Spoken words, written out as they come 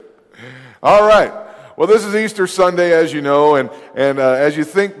All right. Well, this is Easter Sunday, as you know, and as you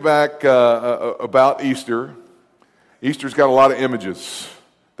think back about Easter, Easter's got a lot of images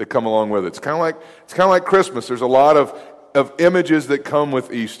that come along with it. It's kind of like Christmas. There's a lot of images that come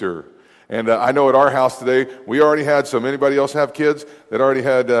with Easter. And I know at our house today, we already had some. Anybody else have kids that already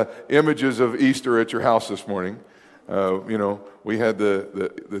had images of Easter at your house this morning? We had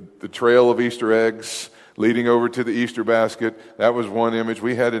the trail of Easter eggs leading over to the Easter basket. That was one image.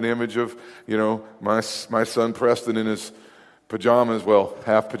 We had an image of, my son Preston in his pajamas, well,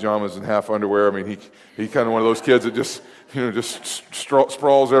 half pajamas and half underwear. I mean, he kind of one of those kids that just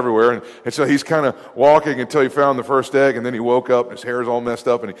sprawls everywhere. And so he's kind of walking until he found the first egg, and then he woke up, and his hair's all messed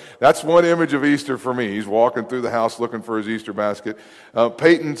up. And that's one image of Easter for me. He's walking through the house looking for his Easter basket.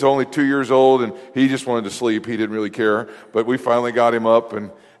 Peyton's only 2 years old, and he just wanted to sleep. He didn't really care. But we finally got him up, and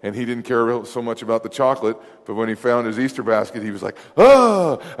he didn't care so much about the chocolate. But when he found his Easter basket, he was like,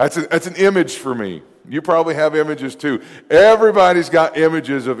 oh, that's an image for me. You probably have images too. Everybody's got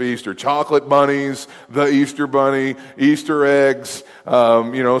images of Easter. Chocolate bunnies, the Easter bunny, Easter eggs.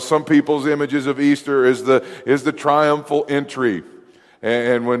 Some people's images of Easter is the triumphal entry.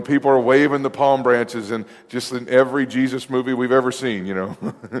 And when people are waving the palm branches, and just in every Jesus movie we've ever seen,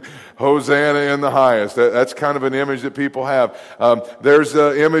 Hosanna in the highest. That's kind of an image that people have. There's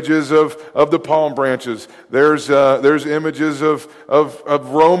images of the palm branches. There's images of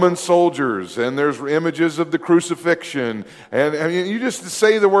Roman soldiers, and there's images of the crucifixion. And I mean, you just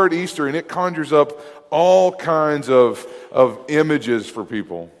say the word Easter, and it conjures up all kinds of images for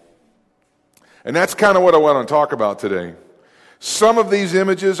people. And that's kind of what I want to talk about today. Some of these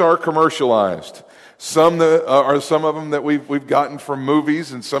images are commercialized. Some of them that we've gotten from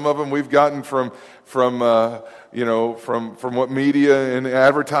movies, and some of them we've gotten from what media and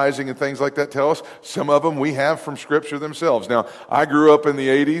advertising and things like that tell us. Some of them we have from Scripture themselves. Now, I grew up in the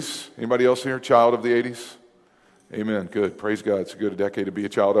 80s. Anybody else here, child of the 80s? Amen. Good. Praise God. It's a good decade to be a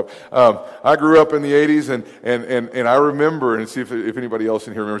child of. I grew up in the 80s, and I remember, and see if anybody else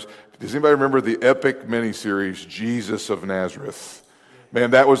in here remembers, does anybody remember the epic miniseries, Jesus of Nazareth?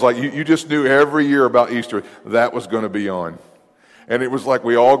 Man, that was like, you just knew every year about Easter, that was going to be on. And it was like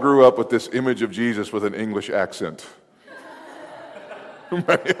we all grew up with this image of Jesus with an English accent.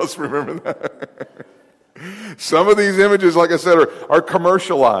 Anybody else remember that? Some of these images, like I said, are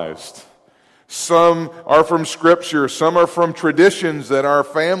commercialized. Some are from Scripture. Some are from traditions that our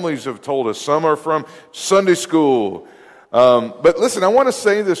families have told us. Some are from Sunday school. But listen, I want to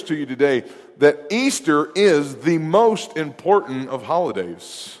say this to you today, that Easter is the most important of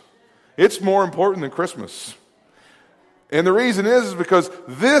holidays. It's more important than Christmas. And the reason is because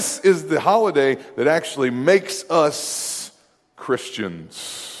this is the holiday that actually makes us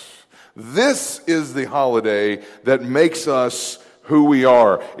Christians. This is the holiday that makes us who we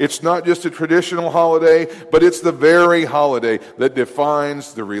are. It's not just a traditional holiday, but it's the very holiday that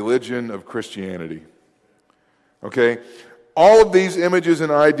defines the religion of Christianity. Okay? All of these images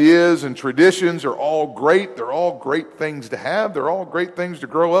and ideas and traditions are all great. They're all great things to have. They're all great things to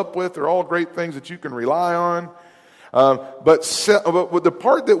grow up with. They're all great things that you can rely on. But the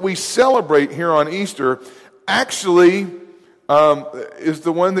part that we celebrate here on Easter actually is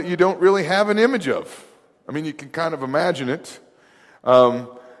the one that you don't really have an image of. I mean, you can kind of imagine it.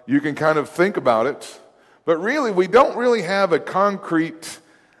 You can kind of think about it, but really we don't really have a concrete,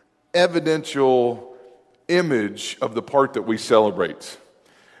 evidential image of the part that we celebrate.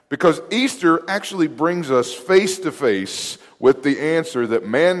 Because Easter actually brings us face to face with the answer that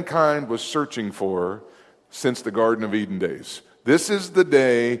mankind was searching for since the Garden of Eden days. This is the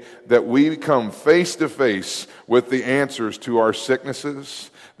day that we come face to face with the answers to our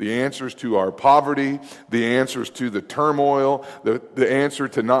sicknesses, the answers to our poverty, the answers to the turmoil, the answer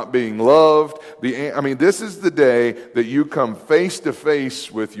to not being loved. This is the day that you come face to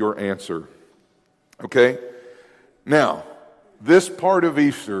face with your answer. Okay? Now, this part of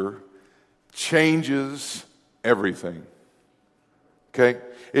Easter changes everything. Okay?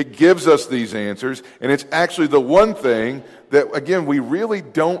 It gives us these answers, and it's actually the one thing that, again, we really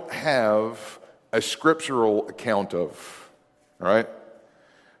don't have a scriptural account of. All right?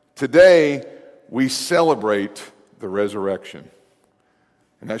 Today, we celebrate the resurrection.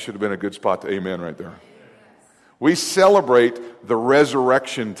 And that should have been a good spot to amen right there. We celebrate the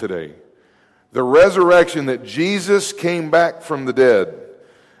resurrection today. The resurrection that Jesus came back from the dead.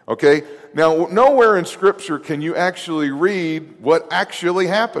 Okay? Now, nowhere in Scripture can you actually read what actually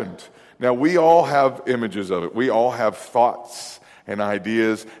happened. Now, we all have images of it. We all have thoughts and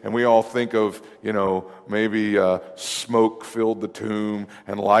ideas, and we all think of, maybe smoke filled the tomb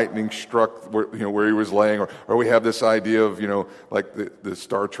and lightning struck where he was laying, or we have this idea of, like the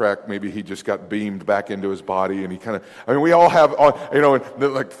Star Trek, maybe he just got beamed back into his body, and he kind of, we all have,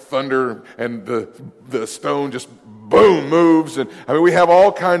 like thunder, and the stone just boom, moves. And we have all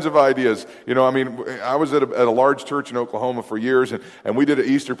kinds of ideas. I was at a large church in Oklahoma for years, and we did an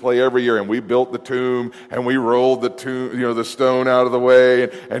Easter play every year, and we built the tomb, and we rolled the tomb, the stone out of the way,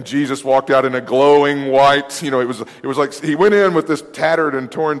 and Jesus walked out in a glowing white, it was like he went in with this tattered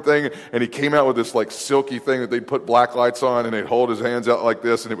and torn thing, and he came out with this like silky thing that they'd put black lights on, and they'd hold his hands out like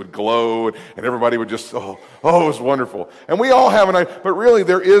this, and it would glow, and everybody would just, it was wonderful. And we all have an idea, but really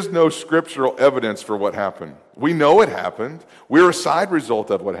there is no scriptural evidence for what happened. We know it happened. We're a side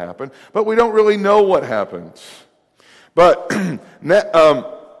result of what happened, but we don't really know what happened. But that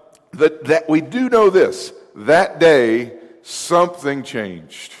we do know this: that day something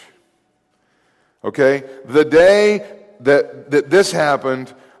changed. Okay, the day that this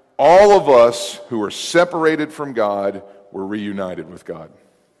happened, all of us who were separated from God were reunited with God.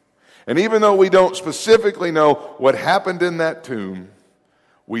 And even though we don't specifically know what happened in that tomb,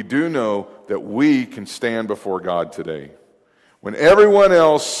 we do know that we can stand before God today. When everyone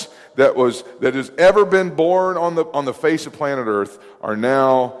else that has ever been born on the face of planet Earth are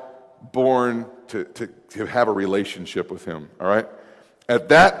now born to have a relationship with Him. All right? At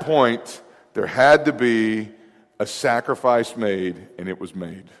that point, there had to be a sacrifice made, and it was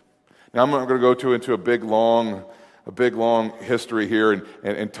made. Now I'm not going to go into a big long history here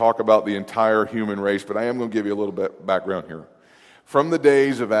and talk about the entire human race, but I am going to give you a little bit background here. From the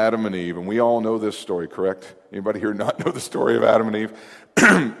days of Adam and Eve, and we all know this story, correct? Anybody here not know the story of Adam and Eve?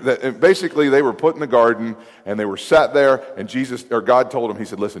 That basically, they were put in the garden, and they were sat there, and God told them, He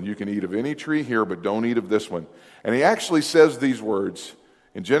said, listen, you can eat of any tree here, but don't eat of this one. And He actually says these words.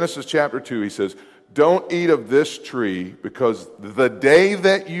 In Genesis chapter 2, He says, don't eat of this tree, because the day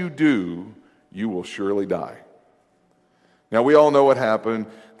that you do, you will surely die. Now, we all know what happened.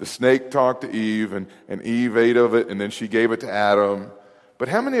 The snake talked to Eve, and Eve ate of it, and then she gave it to Adam. But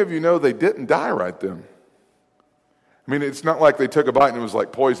how many of you know they didn't die right then? It's not like they took a bite and it was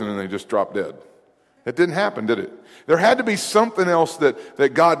like poison and they just dropped dead. It didn't happen, did it? There had to be something else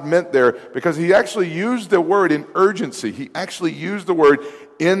that God meant there, because He actually used the word in urgency. He actually used the word,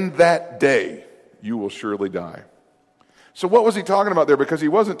 in that day, you will surely die. So what was He talking about there? Because He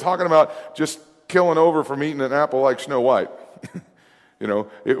wasn't talking about just killing over from eating an apple like Snow White.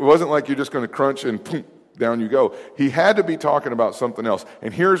 It wasn't like you're just going to crunch and boom, down you go. He had to be talking about something else.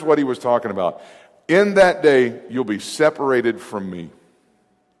 And here's what He was talking about. In that day, you'll be separated from me.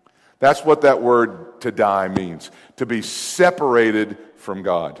 That's what that word to die means. To be separated from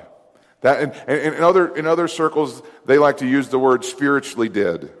God. That, and in other circles, they like to use the word spiritually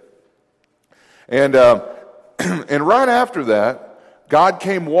dead. And right after that, God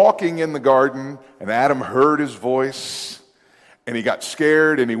came walking in the garden, and Adam heard His voice. And he got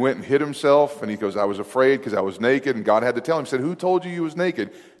scared, and he went and hid himself. And he goes, I was afraid because I was naked. And God had to tell him, He said, who told you was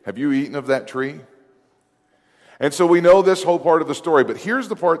naked? Have you eaten of that tree? And so we know this whole part of the story. But here's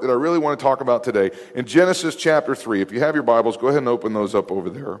the part that I really want to talk about today. In Genesis chapter 3, if you have your Bibles, go ahead and open those up over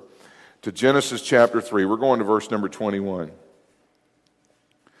there. To Genesis chapter 3. We're going to verse number 21.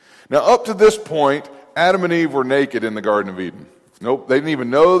 Now, up to this point, Adam and Eve were naked in the Garden of Eden. Nope, they didn't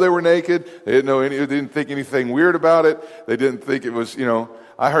even know they were naked. They didn't think anything weird about it. They didn't think it was,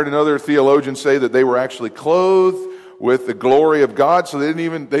 I heard another theologian say that they were actually clothed with the glory of God, so they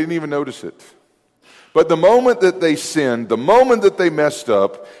didn't even notice it. But the moment that they sinned, the moment that they messed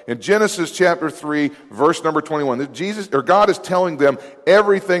up, in Genesis chapter 3, verse number 21, God is telling them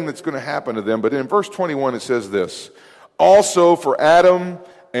everything that's going to happen to them. But in verse 21 it says this, also for Adam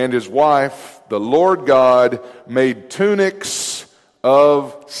and his wife, the Lord God made tunics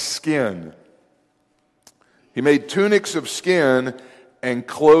of skin. He made tunics of skin and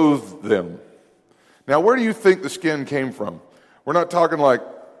clothed them. Now, where do you think the skin came from? We're not talking like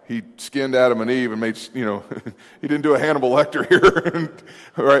He skinned Adam and Eve and made, He didn't do a Hannibal Lecter here.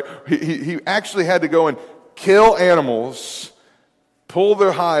 Right? He actually had to go and kill animals, pull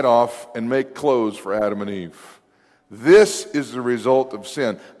their hide off, and make clothes for Adam and Eve. This is the result of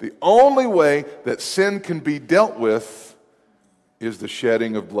sin. The only way that sin can be dealt with is the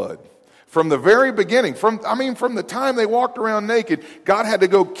shedding of blood. From the very beginning, from the time they walked around naked, God had to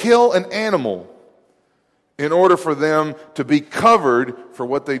go kill an animal in order for them to be covered for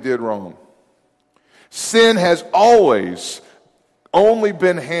what they did wrong. Sin has always only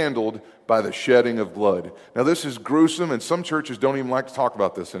been handled by the shedding of blood. Now, this is gruesome, and some churches don't even like to talk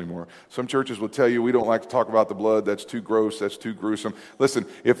about this anymore. Some churches will tell you, we don't like to talk about the blood. That's too gross. That's too gruesome. Listen,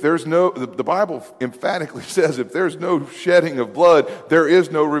 if there's the Bible emphatically says if there's no shedding of blood, there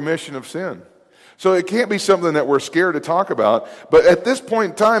is no remission of sin. So it can't be something that we're scared to talk about. But at this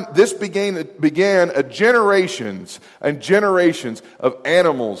point in time, this began a generations and generations of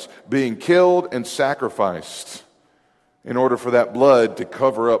animals being killed and sacrificed in order for that blood to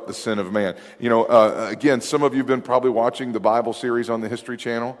cover up the sin of man. Again, some of you have been probably watching the Bible series on the History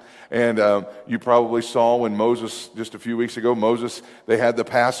Channel, and you probably saw when Moses, just a few weeks ago, they had the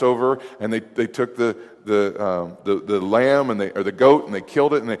Passover, and they took the lamb or the goat, and they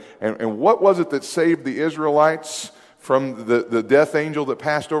killed it, and what was it that saved the Israelites from the death angel that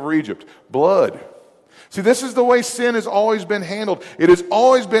passed over Egypt? Blood. See, this is the way sin has always been handled. It has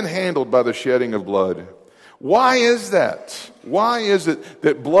always been handled by the shedding of blood. Why is that? Why is it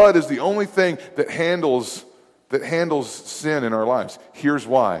that blood is the only thing that handles sin in our lives? Here's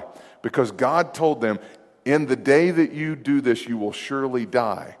why. Because God told them, in the day that you do this, you will surely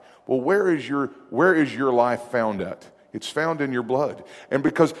die. Well, where is your life found at? It's found in your blood. And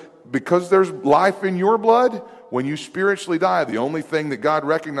because there's life in your blood, when you spiritually die, the only thing that God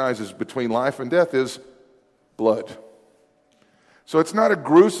recognizes between life and death is blood. So it's not a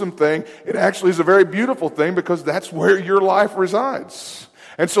gruesome thing. It actually is a very beautiful thing because that's where your life resides.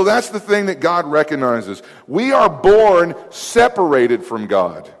 And so that's the thing that God recognizes. We are born separated from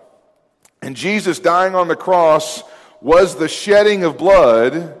God. And Jesus dying on the cross was the shedding of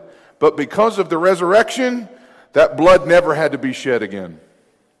blood, but because of the resurrection, that blood never had to be shed again.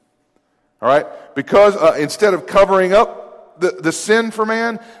 All right? Because instead of covering up the sin for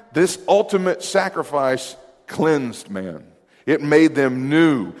man, this ultimate sacrifice cleansed man. It made them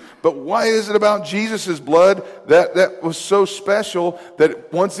new. But why is it about Jesus' blood that was so special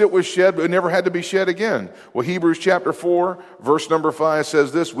that once it was shed, it never had to be shed again? Well, Hebrews chapter 4, verse number 5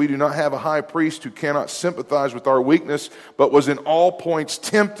 says this: we do not have a high priest who cannot sympathize with our weakness, but was in all points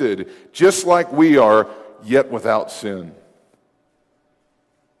tempted, just like we are, yet without sin.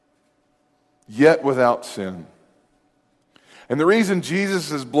 Yet without sin. And the reason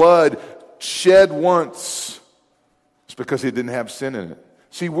Jesus' blood shed once, it's because he didn't have sin in it.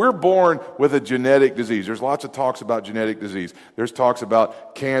 See, we're born with a genetic disease. There's lots of talks about genetic disease. There's talks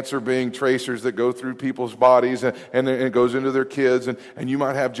about cancer being tracers that go through people's bodies and it goes into their kids. And you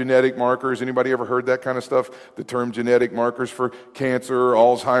might have genetic markers. Anybody ever heard that kind of stuff? The term genetic markers for cancer or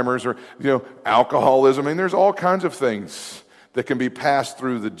Alzheimer's or alcoholism. I mean, there's all kinds of things that can be passed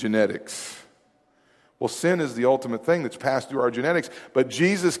through the genetics. Well, sin is the ultimate thing that's passed through our genetics. But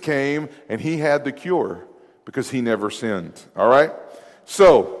Jesus came and he had the cure, because he never sinned. All right?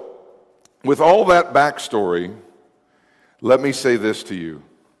 So, with all that backstory, let me say this to you.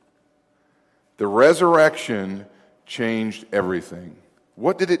 The resurrection changed everything.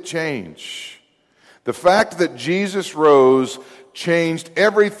 What did it change? The fact that Jesus rose changed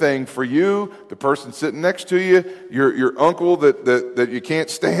everything for you, the person sitting next to you, your uncle that you can't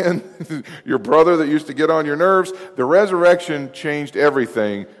stand, your brother that used to get on your nerves. The resurrection changed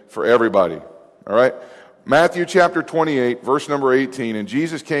everything for everybody. All right? Matthew chapter 28, verse number 18, and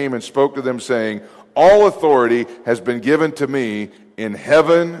Jesus came and spoke to them, saying, all authority has been given to me in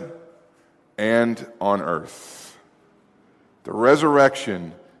heaven and on earth. The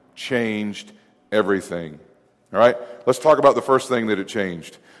resurrection changed everything. All right? Let's talk about the first thing that it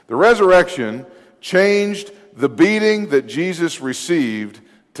changed. The resurrection changed the beating that Jesus received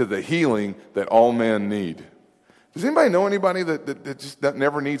to the healing that all men need. Does anybody know anybody that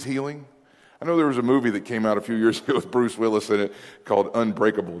never needs healing? I know there was a movie that came out a few years ago with Bruce Willis in it called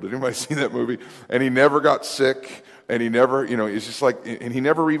Unbreakable. Did anybody see that movie? And he never got sick, and he never, it's just like, and he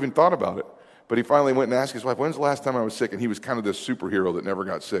never even thought about it. But he finally went and asked his wife, when's the last time I was sick? And he was kind of this superhero that never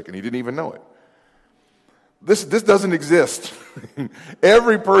got sick, and he didn't even know it. This doesn't exist.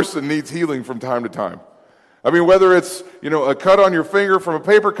 Every person needs healing from time to time. I mean, whether it's, a cut on your finger from a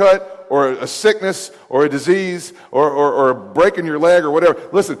paper cut, or a sickness, or a disease, or a break in your leg, or whatever.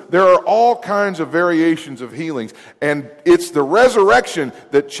 Listen, there are all kinds of variations of healings. And it's the resurrection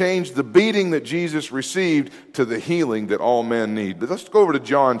that changed the beating that Jesus received to the healing that all men need. But let's go over to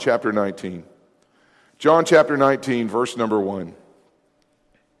John chapter 19. John chapter 19, verse number 1.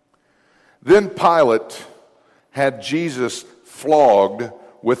 Then Pilate had Jesus flogged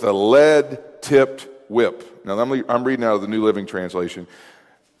with a lead-tipped whip. Now, I'm reading out of the New Living Translation.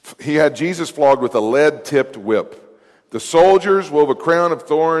 He had Jesus flogged with a lead-tipped whip. The soldiers wove a crown of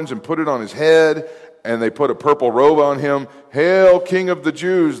thorns and put it on his head, and they put a purple robe on him. Hail, King of the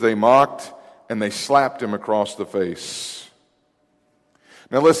Jews, they mocked, and they slapped him across the face.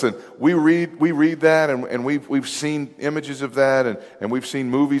 Now listen, we read that, and we've seen images of that, and we've seen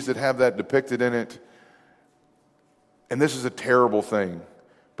movies that have that depicted in it. And this is a terrible thing.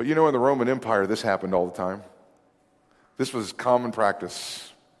 But in the Roman Empire, this happened all the time. This was common practice.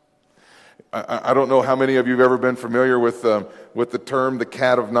 I don't know how many of you have ever been familiar with the term the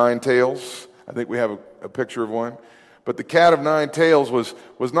cat of nine tails. I think we have a picture of one. But the cat of nine tails was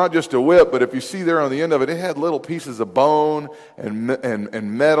not just a whip, but if you see there on the end of it, it had little pieces of bone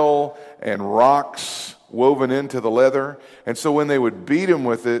and metal and rocks woven into the leather. And so when they would beat him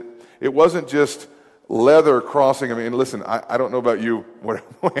with it, it wasn't just leather crossing. I mean, listen, I don't know about you. When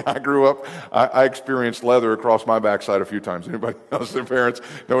I grew up, I experienced leather across my backside a few times. Anybody else, their parents,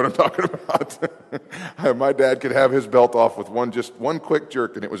 know what I'm talking about? My dad could have his belt off with one quick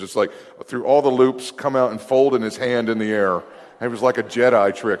jerk, and it was just like through all the loops, come out and fold in his hand in the air. It was like a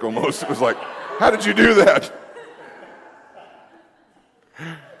Jedi trick almost. It was like, how did you do that?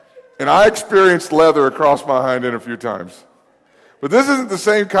 And I experienced leather across my hind end a few times. But this isn't the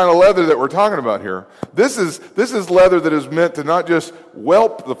same kind of leather that we're talking about here. This is leather that is meant to not just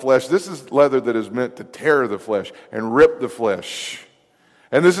whelp the flesh. This is leather that is meant to tear the flesh and rip the flesh.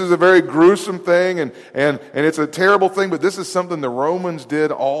 And this is a very gruesome thing, and it's a terrible thing, but this is something the Romans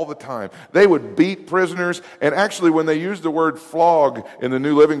did all the time. They would beat prisoners, and actually when they used the word flog in the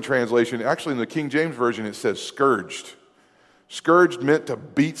New Living Translation, actually in the King James Version it says scourged. Scourged meant to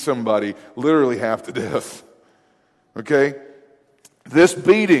beat somebody literally half to death. Okay? This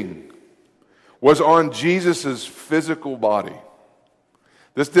beating was on Jesus' physical body.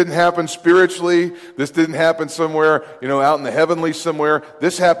 This didn't happen spiritually. This didn't happen somewhere, out in the heavenly somewhere.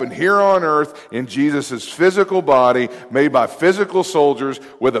 This happened here on earth in Jesus' physical body, made by physical soldiers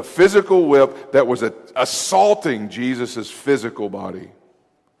with a physical whip that was assaulting Jesus' physical body.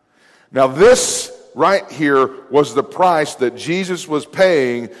 Now this right here was the price that Jesus was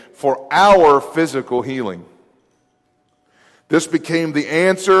paying for our physical healing. This became the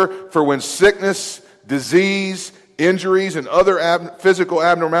answer for when sickness, disease, injuries, and other physical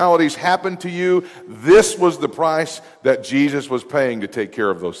abnormalities happened to you. This was the price that Jesus was paying to take care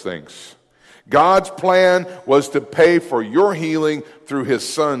of those things. God's plan was to pay for your healing through his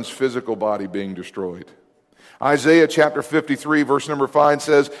son's physical body being destroyed. Isaiah chapter 53 verse number 5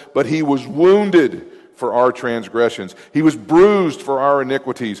 says, "But he was wounded for our transgressions. He was bruised for our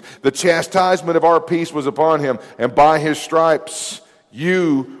iniquities. The chastisement of our peace was upon him, and by his stripes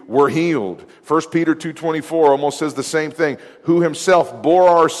you were healed." 1 Peter 2:24 almost says the same thing. "Who himself bore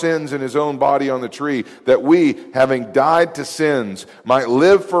our sins in his own body on the tree, that we, having died to sins, might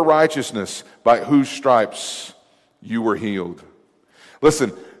live for righteousness, by whose stripes you were healed."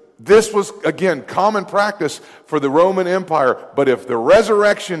 Listen, this was, again, common practice for the Roman Empire, but if the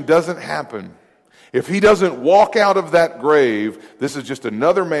resurrection doesn't happen, if he doesn't walk out of that grave, this is just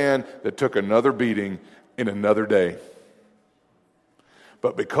another man that took another beating in another day.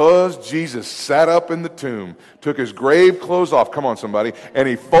 But because Jesus sat up in the tomb, took his grave clothes off, come on somebody, and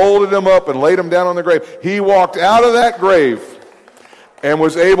he folded them up and laid them down on the grave, he walked out of that grave and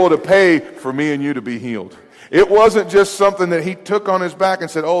was able to pay for me and you to be healed. It wasn't just something that he took on his back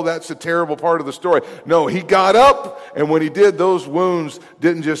and said, "Oh, that's a terrible part of the story." No, he got up, and when he did, those wounds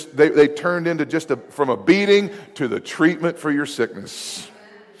didn't just, they turned into from a beating to the treatment for your sickness.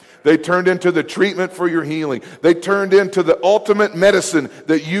 They turned into the treatment for your healing. They turned into the ultimate medicine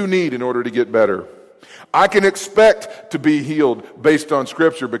that you need in order to get better. I can expect to be healed based on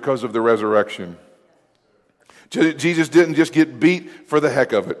Scripture because of the resurrection. Jesus didn't just get beat for the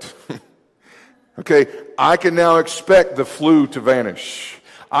heck of it. Okay, I can now expect the flu to vanish.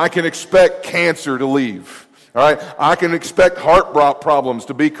 I can expect cancer to leave. All right, I can expect heart problems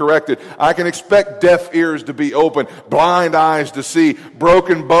to be corrected. I can expect deaf ears to be open, blind eyes to see,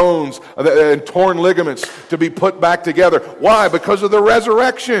 broken bones and torn ligaments to be put back together. Why? Because of the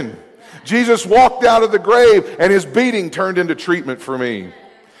resurrection. Jesus walked out of the grave and his beating turned into treatment for me.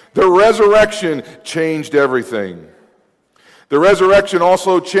 The resurrection changed everything. The resurrection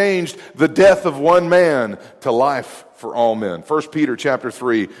also changed the death of one man to life for all men. 1 Peter chapter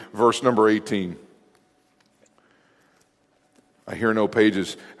 3, verse number 18. I hear no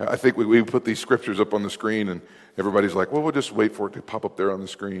pages. I think we put these scriptures up on the screen and everybody's like, well, we'll just wait for it to pop up there on the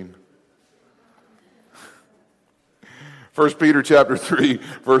screen. 1 Peter chapter 3,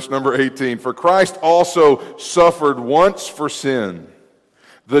 verse number 18. "For Christ also suffered once for sin,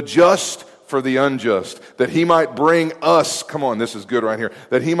 the just for the unjust, that he might bring us," come on, this is good right here,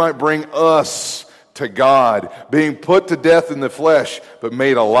 "that he might bring us to God, being put to death in the flesh, but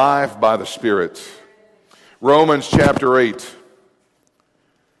made alive by the Spirit." Romans chapter 8,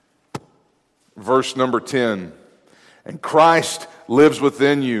 verse number 10. "And Christ lives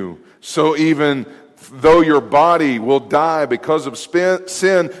within you. So even though your body will die because of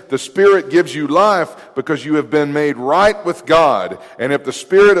sin, the Spirit gives you life because you have been made right with God. And if the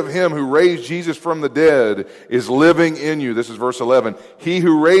Spirit of Him who raised Jesus from the dead is living in you, this is verse 11, He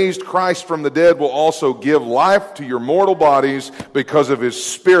who raised Christ from the dead will also give life to your mortal bodies because of His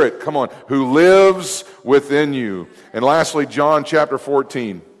Spirit, come on, who lives within you. And lastly, John chapter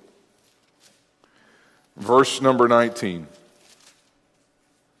 14, verse number 19.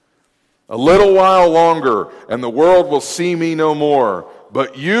 A little while longer, and the world will see me no more.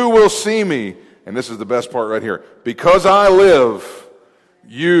 But you will see me, and this is the best part right here, because I live,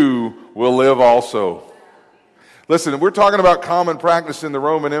 you will live also. Listen, we're talking about common practice in the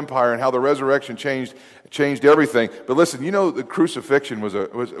Roman Empire and how the resurrection changed everything. But listen, you know the crucifixion was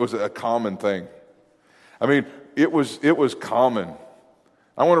a common thing. I mean, it was common.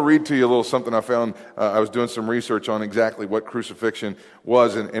 I want to read to you a little something I found. I was doing some research on exactly what crucifixion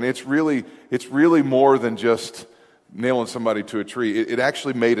was, and it's really more than just nailing somebody to a tree. It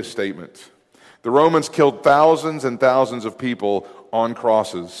actually made a statement. The Romans killed thousands and thousands of people on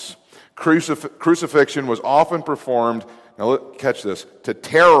crosses. Crucifixion was often performed, now catch this, to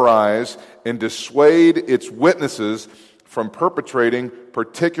terrorize and dissuade its witnesses from perpetrating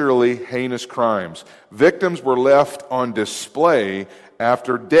particularly heinous crimes. Victims were left on display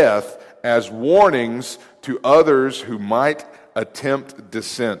after death as warnings to others who might attempt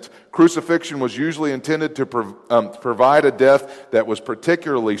dissent. Crucifixion was usually intended to provide a death that was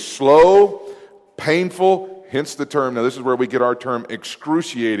particularly slow, painful, hence the term, now this is where we get our term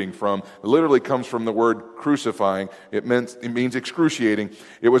excruciating from. It literally comes from the word crucifying. It means excruciating.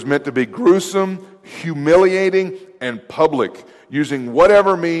 It was meant to be gruesome, humiliating, and public, using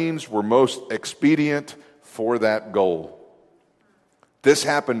whatever means were most expedient for that goal. This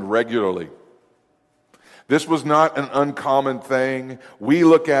happened regularly. This was not an uncommon thing. We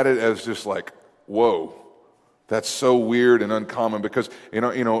look at it as just like, whoa, that's so weird and uncommon because you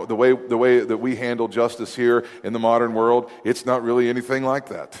know the way that we handle justice here in the modern world, it's not really anything like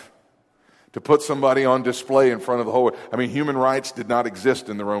that. To put somebody on display in front of the whole world. I mean, human rights did not exist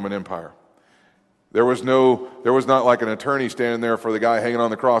in the Roman Empire. There was not like an attorney standing there for the guy hanging on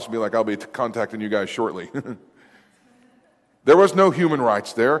the cross and be like, I'll be contacting you guys shortly. There was no human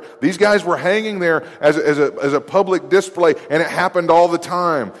rights there. These guys were hanging there as a public display, and it happened all the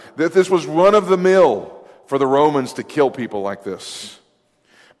time. That this was run of the mill for the Romans to kill people like this.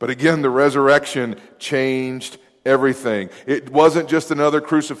 But again, the resurrection changed everything. It wasn't just another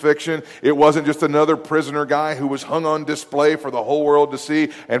crucifixion. It wasn't just another prisoner guy who was hung on display for the whole world to see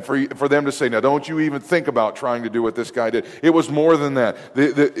and for them to say, now don't you even think about trying to do what this guy did. It was more than that.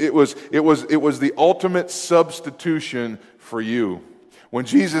 It was the ultimate substitution for you.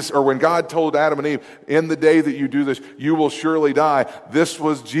 When God told Adam and Eve, in the day that you do this, you will surely die. This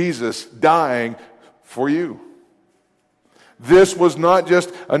was Jesus dying for you. This was not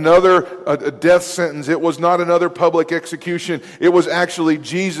just another death sentence. It was not another public execution. It was actually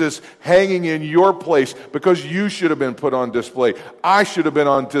Jesus hanging in your place because you should have been put on display. I should have been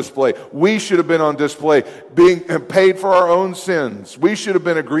on display. We should have been on display, being paid for our own sins. We should have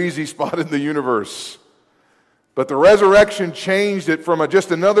been a greasy spot in the universe. But the resurrection changed it from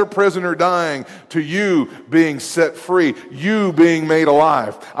just another prisoner dying to you being set free, you being made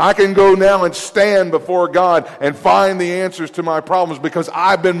alive. I can go now and stand before God and find the answers to my problems because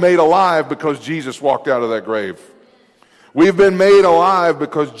I've been made alive because Jesus walked out of that grave. We've been made alive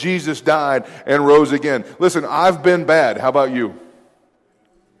because Jesus died and rose again. Listen, I've been bad. How about you?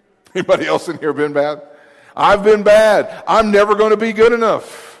 Anybody else in here been bad? I've been bad. I'm never going to be good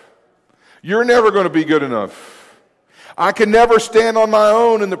enough. You're never going to be good enough. I can never stand on my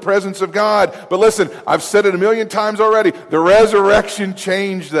own in the presence of God. But listen, I've said it a million times already. The resurrection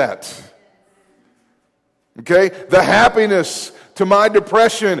changed that. Okay? The happiness to my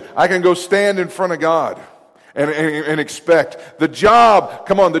depression, I can go stand in front of God and expect. The job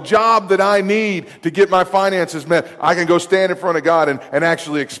that I need to get my finances met, I can go stand in front of God and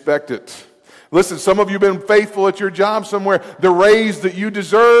actually expect it. Listen, some of you have been faithful at your job somewhere. The raise that you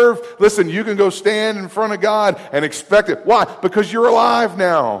deserve, listen, you can go stand in front of God and expect it. Why? Because you're alive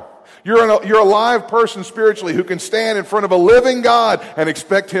now. You're a live person spiritually who can stand in front of a living God and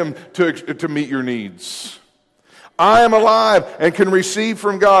expect Him to meet your needs. I am alive and can receive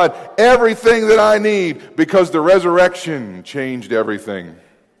from God everything that I need because the resurrection changed everything.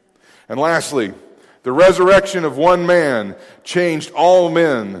 And lastly, the resurrection of one man changed all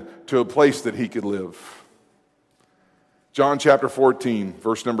men to a place that he could live. John chapter 14,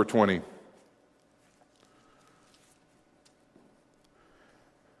 verse number 20.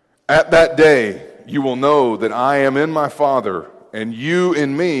 At that day, you will know that I am in my Father, and you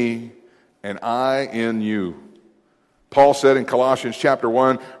in me, and I in you. Paul said in Colossians chapter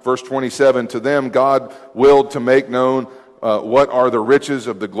 1, verse 27, to them God willed to make known what are the riches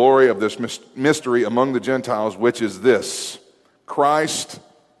of the glory of this mystery among the Gentiles, which is this: Christ,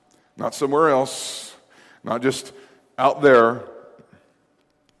 not somewhere else, not just out there,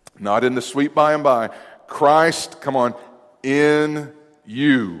 not in the sweet by and by. Christ, come on, in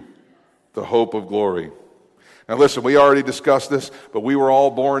you, the hope of glory. Now listen, we already discussed this, but we were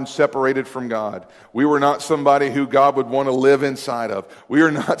all born separated from God. We were not somebody who God would want to live inside of. We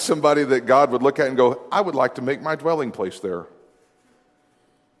are not somebody that God would look at and go, I would like to make my dwelling place there.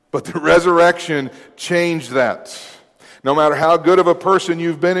 But the resurrection changed that. No matter how good of a person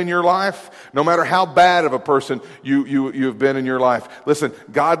you've been in your life, no matter how bad of a person you've been in your life, listen,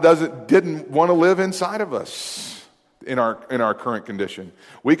 God didn't want to live inside of us in our current condition.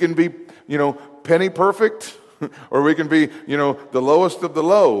 We can be, penny perfect, or we can be, the lowest of the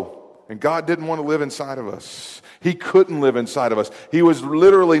low. And God didn't want to live inside of us. He couldn't live inside of us. He was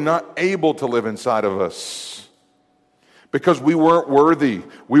literally not able to live inside of us because we weren't worthy.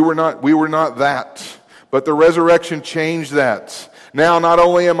 We were not that. But the resurrection changed that. Now, not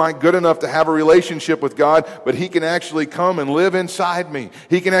only am I good enough to have a relationship with God, but He can actually come and live inside me.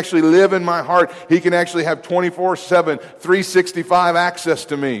 He can actually live in my heart. He can actually have 24/7, 365 access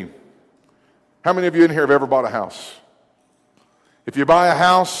to me. How many of you in here have ever bought a house? If you buy a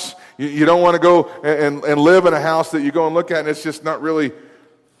house, you don't want to go and live in a house that you go and look at and it's just not really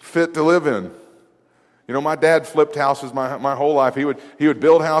fit to live in. My dad flipped houses my whole life. He would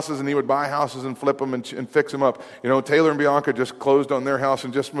build houses and he would buy houses and flip them and fix them up. Taylor and Bianca just closed on their house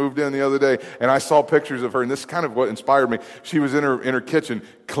and just moved in the other day. And I saw pictures of her, and this is kind of what inspired me. She was in her kitchen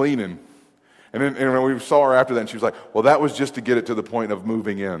cleaning. And when we saw her after that, and she was like, well, that was just to get it to the point of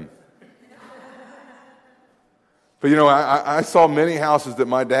moving in. But I saw many houses that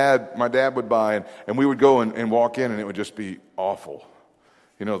my dad would buy, and we would go and walk in, and it would just be awful.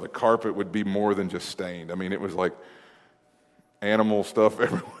 The carpet would be more than just stained. I mean, it was like animal stuff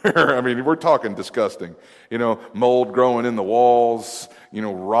everywhere. I mean, we're talking disgusting. Mold growing in the walls,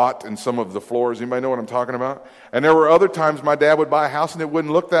 rot in some of the floors. Anybody know what I'm talking about? And there were other times my dad would buy a house and it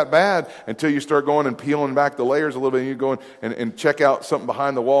wouldn't look that bad until you start going and peeling back the layers a little bit, and you go and check out something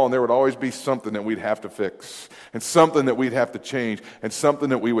behind the wall, and there would always be something that we'd have to fix, and something that we'd have to change, and something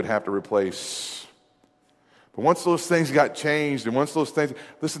that we would have to replace. But once those things got changed, and once those things,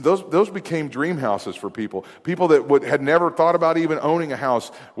 listen, those became dream houses for people. People that had never thought about even owning a house,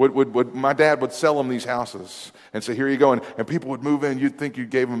 my dad would sell them these houses and say, here you go. And people would move in, you'd think you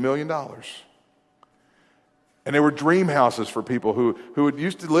gave them $1 million. And they were dream houses for people who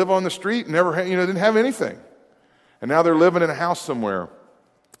used to live on the street and never had, didn't have anything. And now they're living in a house somewhere.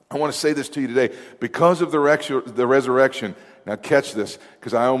 I want to say this to you today. Because of the resurrection, now catch this,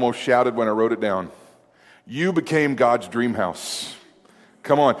 because I almost shouted when I wrote it down. You became God's dream house.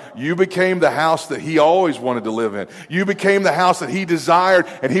 Come on. You became the house that He always wanted to live in. You became the house that He desired,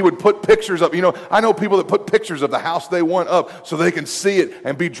 and He would put pictures up. I know people that put pictures of the house they want up so they can see it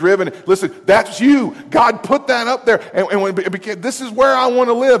and be driven. Listen, that's you. God put that up there. And when it became, this is where I want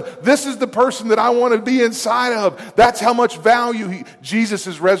to live. This is the person that I want to be inside of. That's how much value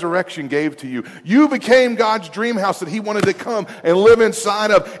Jesus' resurrection gave to you. You became God's dream house that He wanted to come and live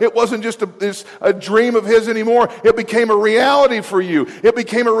inside of. It wasn't just a dream of His anymore. It became a reality for you. It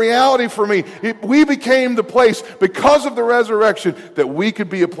became a reality for me. We became the place, because of the resurrection, that we could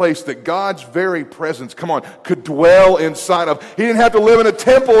be a place that God's very presence, could dwell inside of. He didn't have to live in a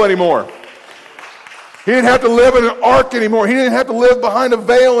temple anymore. He didn't have to live in an ark anymore. He didn't have to live behind a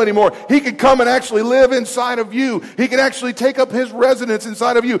veil anymore. He could come and actually live inside of you. He could actually take up His residence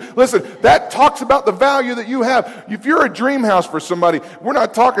inside of you. Listen, that talks about the value that you have. If you're a dream house for somebody, we're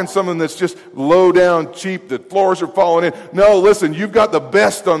not talking something that's just low down, cheap, the floors are falling in. No, listen, you've got the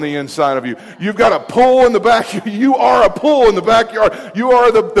best on the inside of you. You've got a pool in the back. You are a pool in the backyard. You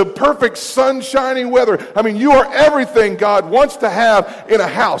are the perfect sunshiny weather. I mean, you are everything God wants to have in a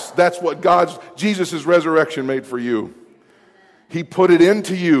house. That's what Jesus' resurrection made for you. He put it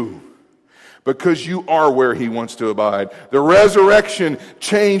into you because you are where He wants to abide. The resurrection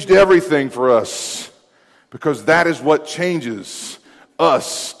changed everything for us because that is what changes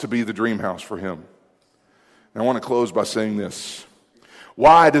us to be the dream house for Him. And I want to close by saying this.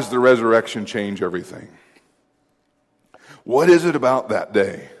 Why does the resurrection change everything? What is it about that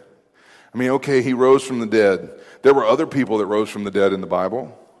day? I mean, okay, He rose from the dead. There were other people that rose from the dead in the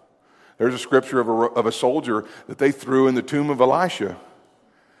Bible. There's a scripture of a soldier that they threw in the tomb of Elisha.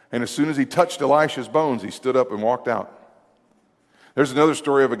 And as soon as he touched Elisha's bones, he stood up and walked out. There's another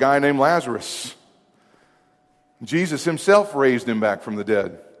story of a guy named Lazarus. Jesus himself raised him back from the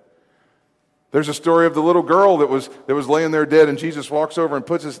dead. There's a story of the little girl that was laying there dead, and Jesus walks over and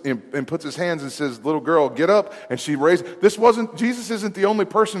puts his hands and says, "Little girl, get up." And she raised. Jesus isn't the only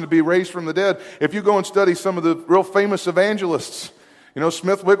person to be raised from the dead. If you go and study some of the real famous evangelists,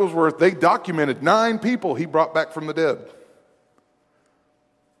 Smith Wigglesworth, they documented 9 people he brought back from the dead.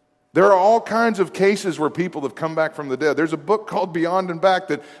 There are all kinds of cases where people have come back from the dead. There's a book called Beyond and Back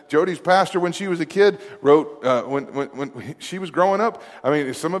that Jody's pastor, when she was a kid, wrote when she was growing up. I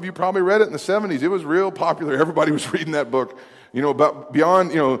mean, some of you probably read it in the 70s. It was real popular. Everybody was reading that book. About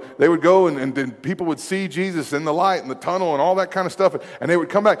beyond, they would go and then people would see Jesus in the light and the tunnel and all that kind of stuff, and they would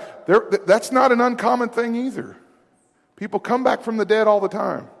come back. That's not an uncommon thing either. People come back from the dead all the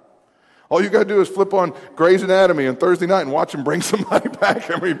time. All you got to do is flip on Grey's Anatomy on Thursday night and watch them bring somebody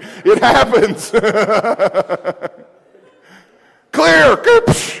back. I mean, it happens. Clear.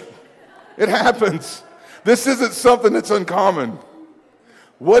 It happens. This isn't something that's uncommon.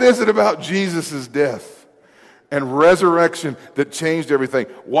 What is it about Jesus' death and resurrection that changed everything?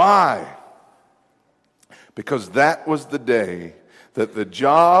 Why? Because that was the day that the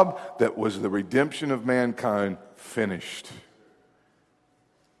job that was the redemption of mankind finished.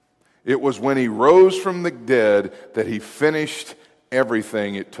 It was when he rose from the dead that he finished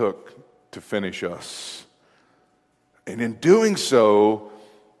everything it took to finish us. And in doing so,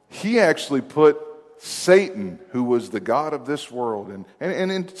 he actually put Satan, who was the god of this world,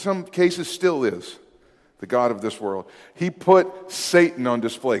 and in some cases still is the god of this world, he put Satan on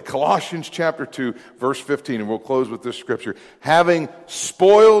display. Colossians chapter 2, verse 15, and we'll close with this scripture. Having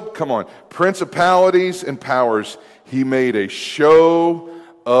spoiled, principalities and powers, he made a show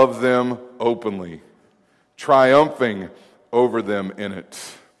of them openly, triumphing over them in it.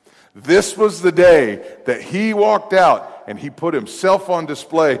 This was the day that he walked out and he put himself on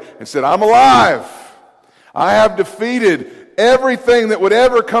display and said, "I'm alive. I have defeated everything that would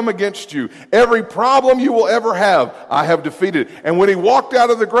ever come against you. Every problem you will ever have, I have defeated." And when he walked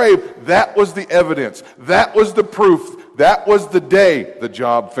out of the grave, that was the evidence. That was the proof. That was the day the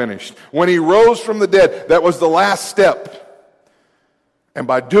job finished. When he rose from the dead, that was the last step. And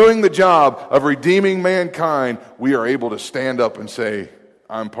by doing the job of redeeming mankind, we are able to stand up and say,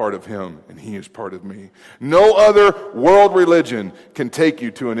 "I'm part of him and he is part of me." No other world religion can take you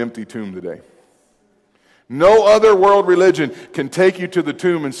to an empty tomb today. No other world religion can take you to the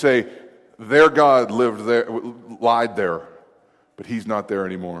tomb and say, their God lied there, but he's not there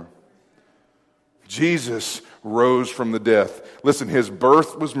anymore. Jesus rose from the death. Listen, his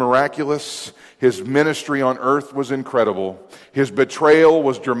birth was miraculous. His ministry on earth was incredible. His betrayal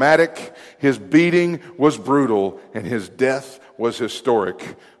was dramatic. His beating was brutal. And his death was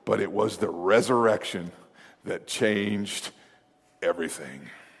historic. But it was the resurrection that changed everything.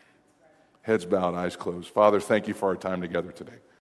 Heads bowed, eyes closed. Father, thank you for our time together today.